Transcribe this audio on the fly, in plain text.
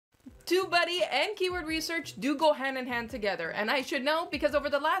TubeBuddy and keyword research do go hand in hand together, and I should know because over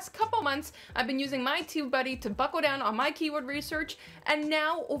the last couple months I've been using my TubeBuddy to buckle down on my keyword research, and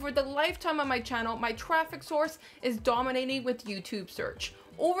now over the lifetime of my channel, my traffic source is dominating with YouTube search.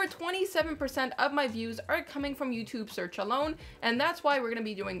 Over 27% of my views are coming from YouTube search alone, and that's why we're going to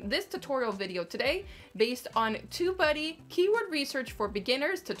be doing this tutorial video today based on TubeBuddy Keyword Research for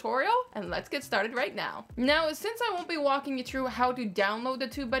Beginners tutorial, and let's get started right now. Now, since I won't be walking you through how to download the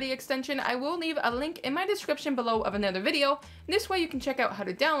TubeBuddy extension, I will leave a link in my description below of another video. This way you can check out how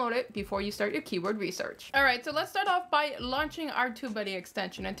to download it before you start your keyword research. Alright, so let's start off by launching our TubeBuddy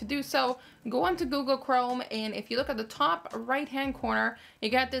extension, and to do so, go onto Google Chrome, and if you look at the top right hand corner, you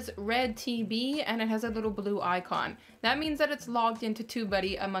got this red TB and it has a little blue icon. That means that it's logged into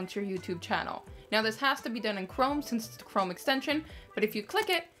TubeBuddy amongst your YouTube channel. Now this has to be done in Chrome since it's the Chrome extension, but if you click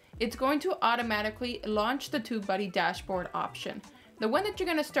it, it's going to automatically launch the TubeBuddy dashboard option. The one that you're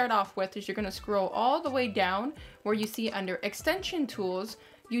going to start off with is you're going to scroll all the way down where you see under Extension Tools,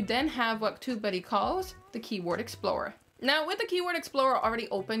 you then have what TubeBuddy calls the Keyword Explorer. Now with the Keyword Explorer already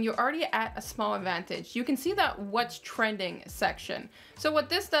open, you're already at a small advantage. You can see that what's trending section. So what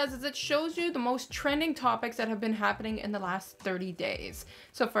this does is it shows you the most trending topics that have been happening in the last 30 days.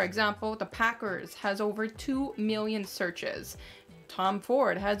 So for example, the Packers has over 2 million searches. Tom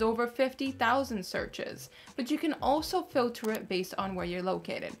Ford has over 50,000 searches, but you can also filter it based on where you're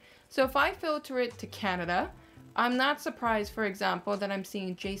located. So if I filter it to Canada, I'm not surprised, for example, that I'm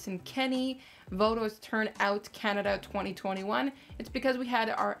seeing Jason Kenney, Voters Turn Out Canada 2021. It's because we had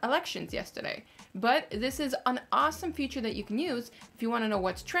our elections yesterday. But this is an awesome feature that you can use if you want to know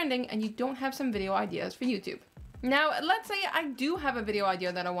what's trending and you don't have some video ideas for YouTube. Now, let's say I do have a video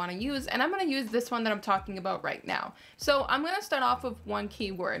idea that I want to use, and I'm going to use this one that I'm talking about right now. So I'm going to start off with one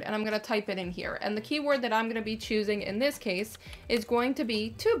keyword, and I'm going to type it in here. And the keyword that I'm going to be choosing in this case is going to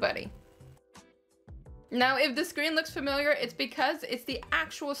be TubeBuddy. Now, if the screen looks familiar, it's because it's the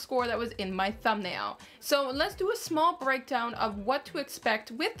actual score that was in my thumbnail. So let's do a small breakdown of what to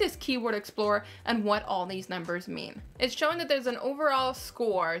expect with this Keyword Explorer and what all these numbers mean. It's showing that there's an overall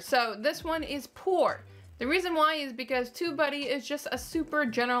score. So this one is poor. The reason why is because TubeBuddy is just a super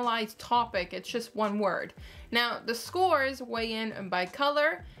generalized topic. It's just one word. Now, the scores weigh in by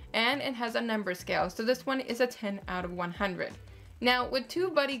color and it has a number scale. So this one is a 10 out of 100. Now with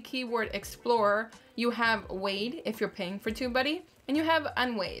TubeBuddy Keyword Explorer, you have weighed if you're paying for TubeBuddy, and you have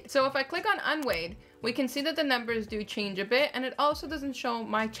unweighed. So if I click on unweighed, we can see that the numbers do change a bit, and it also doesn't show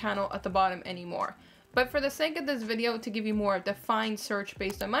my channel at the bottom anymore. But for the sake of this video, to give you more defined search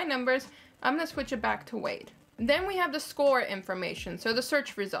based on my numbers, I'm gonna switch it back to weighed. Then we have the score information, so the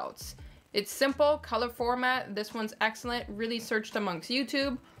search results. It's simple, color format, this one's excellent, really searched amongst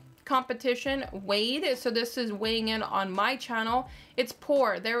YouTube. Competition, weighed, so this is weighing in on my channel. It's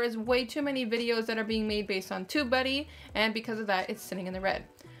poor. There is way too many videos that are being made based on TubeBuddy, and because of that, it's sitting in the red.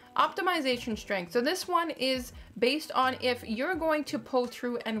 Optimization strength. So this one is based on if you're going to pull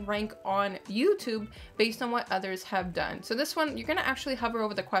through and rank on YouTube based on what others have done. So this one, you're going to actually hover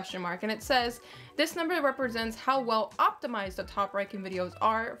over the question mark, and it says this number represents how well optimized the top ranking videos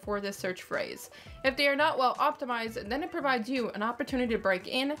are for this search phrase. If they are not well optimized, then it provides you an opportunity to break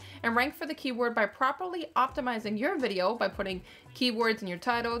in and rank for the keyword by properly optimizing your video by putting keywords in your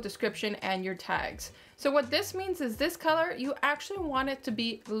title, description, and your tags. So what this means is this color, you actually want it to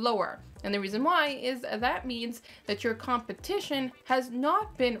be lower. And the reason why is that means that your competition has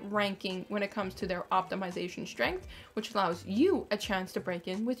not been ranking when it comes to their optimization strength, which allows you a chance to break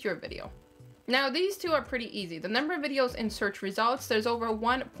in with your video. Now these two are pretty easy. The number of videos in search results, there's over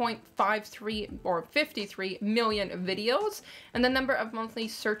 1.53 or 53 million videos, and the number of monthly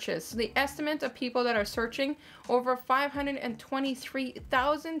searches. So the estimate of people that are searching over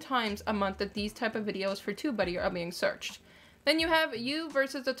 523,000 times a month that these type of videos for TubeBuddy are being searched. Then you have you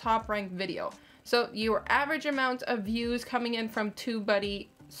versus the top ranked video. So your average amount of views coming in from TubeBuddy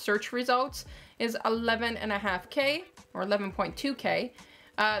search results is 11.5K or 11.2K.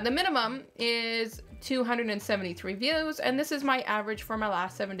 The minimum is 273 views, and this is my average for my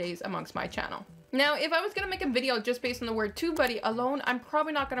last 7 days amongst my channel. Now, if I was going to make a video just based on the word TubeBuddy alone, I'm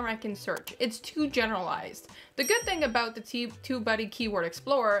probably not going to rank in search. It's too generalized. The good thing about the TubeBuddy Keyword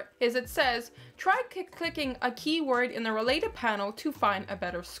Explorer is it says, try clicking a keyword in the related panel to find a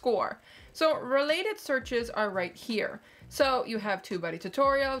better score. So related searches are right here. So you have TubeBuddy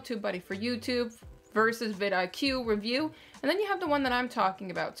Tutorial, TubeBuddy for YouTube, versus vidIQ review, and then you have the one that I'm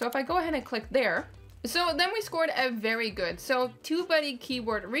talking about. So if I go ahead and click there, so then we scored a very good. So TubeBuddy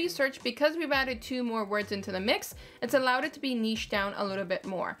Keyword Research, because we've added 2 more words into the mix, it's allowed it to be niched down a little bit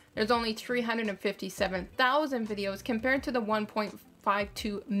more. There's only 357,000 videos compared to the 1.53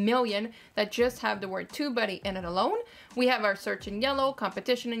 1.52 million that just have the word TubeBuddy in it alone. We have our search in yellow,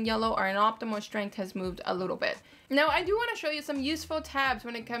 competition in yellow, our optimal strength has moved a little bit. Now, I do want to show you some useful tabs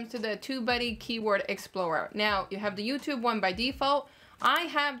when it comes to the TubeBuddy Keyword Explorer. Now, you have the YouTube one by default. I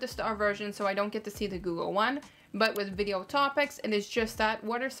have the star version, so I don't get to see the Google one. But with video topics, it is just that.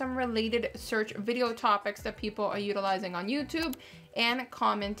 What are some related search video topics that people are utilizing on YouTube? And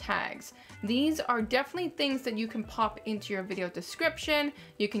common tags. These are definitely things that you can pop into your video description.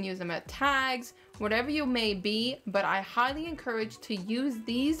 You can use them as tags, whatever you may be, but I highly encourage to use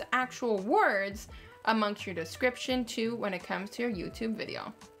these actual words amongst your description too when it comes to your YouTube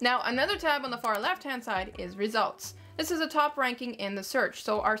video. Now, another tab on the far left hand side is results. This is a top ranking in the search.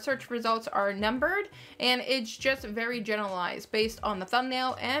 So our search results are numbered and it's just very generalized based on the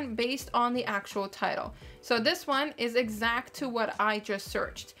thumbnail and based on the actual title. So this one is exact to what I just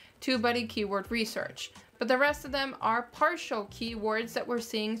searched, TubeBuddy Keyword Research. But the rest of them are partial keywords that we're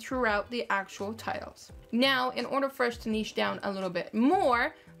seeing throughout the actual titles. Now, in order for us to niche down a little bit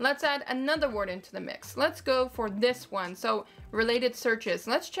more, let's add another word into the mix. Let's go for this one. So related searches.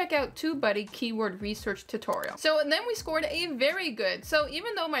 Let's check out TubeBuddy Keyword Research Tutorial. So then we scored a very good. So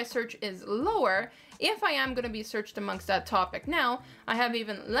even though my search is lower, if I am going to be searched amongst that topic now, I have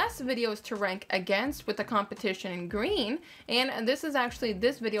even less videos to rank against with the competition in green. And this is actually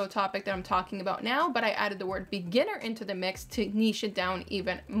this video topic that I'm talking about now, but I added the word beginner into the mix to niche it down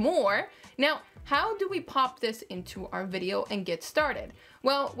even more. Now, how do we pop this into our video and get started?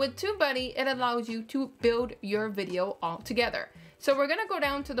 Well, with TubeBuddy, it allows you to build your video all together. So we're gonna go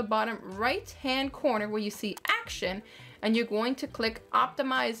down to the bottom right-hand corner where you see action, and you're going to click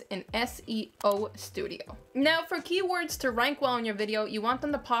Optimize in SEO Studio. Now, for keywords to rank well in your video, you want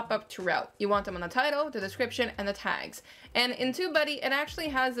them to pop up throughout. You want them on the title, the description, and the tags. And in TubeBuddy, it actually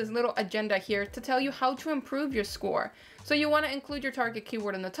has this little agenda here to tell you how to improve your score. So you want to include your target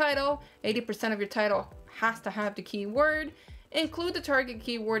keyword in the title. 80% of your title has to have the keyword. Include the target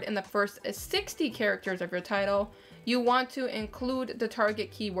keyword in the first 60 characters of your title. You want to include the target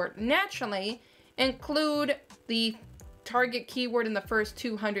keyword naturally. Include the target keyword in the first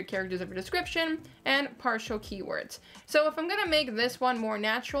 200 characters of your description, and partial keywords. So if I'm gonna make this one more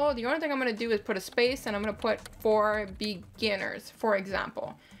natural, the only thing I'm gonna do is put a space and I'm gonna put for beginners, for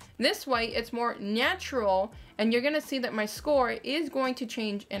example. This way it's more natural and you're gonna see that my score is going to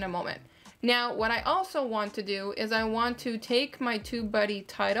change in a moment. Now, what I also want to do is I want to take my TubeBuddy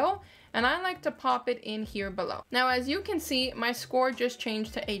title and I like to pop it in here below. Now, as you can see, my score just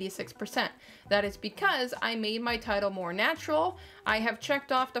changed to 86%. That is because I made my title more natural. I have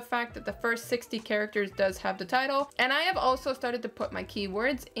checked off the fact that the first 60 characters does have the title, and I have also started to put my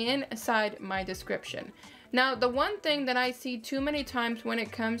keywords inside my description. Now, the one thing that I see too many times when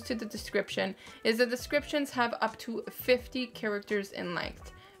it comes to the description is the descriptions have up to 50 characters in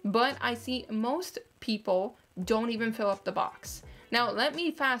length, but I see most people don't even fill up the box. Now, let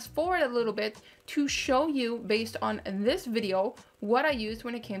me fast forward a little bit to show you, based on this video, what I used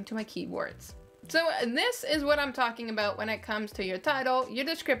when it came to my keywords. So this is what I'm talking about when it comes to your title, your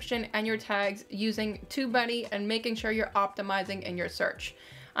description, and your tags using TubeBuddy and making sure you're optimizing in your search.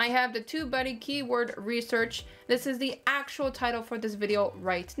 I have the TubeBuddy Keyword Research. This is the actual title for this video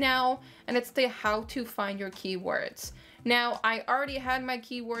right now, and it's the how to find your keywords. Now, I already had my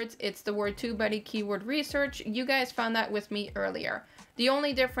keywords. It's the word TubeBuddy Keyword Research. You guys found that with me earlier. The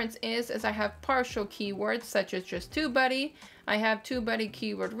only difference is I have partial keywords such as just TubeBuddy. I have TubeBuddy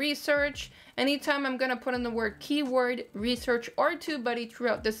Keyword Research. Anytime I'm going to put in the word keyword, research, or TubeBuddy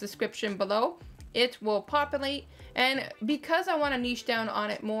throughout this description below, it will populate. And because I want to niche down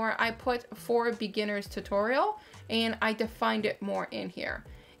on it more, I put for beginners tutorial and I defined it more in here.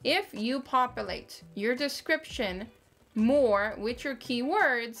 If you populate your description more with your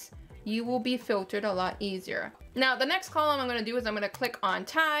keywords, you will be filtered a lot easier. Now, the next column I'm going to do is I'm going to click on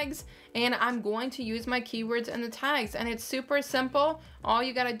tags and I'm going to use my keywords and the tags, and it's super simple. All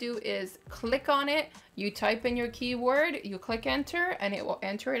you got to do is click on it, you type in your keyword, you click enter, and it will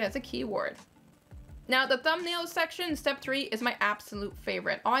enter it as a keyword. Now, the thumbnail section, step 3, is my absolute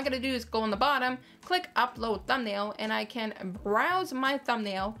favorite. All I gotta do is go on the bottom, click upload thumbnail, and I can browse my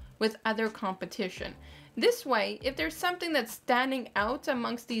thumbnail with other competition. This way, if there's something that's standing out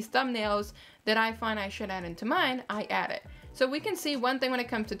amongst these thumbnails that I find I should add into mine, I add it. So we can see one thing when it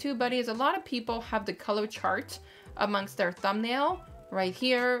comes to TubeBuddy is a lot of people have the color chart amongst their thumbnail, right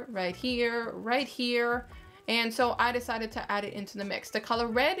here, right here, right here. And so I decided to add it into the mix. The color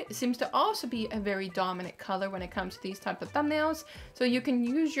red seems to also be a very dominant color when it comes to these type of thumbnails. So you can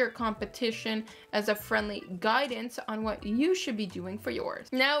use your competition as a friendly guidance on what you should be doing for yours.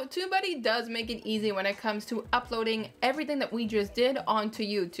 Now, TubeBuddy does make it easy when it comes to uploading everything that we just did onto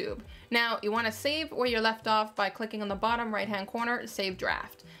YouTube. Now, you want to save where you're left off by clicking on the bottom right-hand corner, Save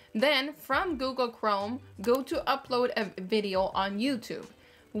Draft. Then from Google Chrome, go to upload a video on YouTube.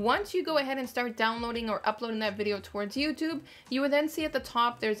 Once you go ahead and start downloading or uploading that video towards YouTube, you will then see at the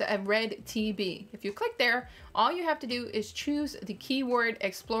top there's a red TB. If you click there, all you have to do is choose the keyword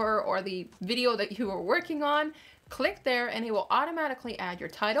explorer or the video that you are working on. Click there and it will automatically add your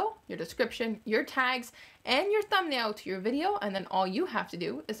title, your description, your tags, and your thumbnail to your video, and then all you have to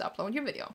do is upload your video.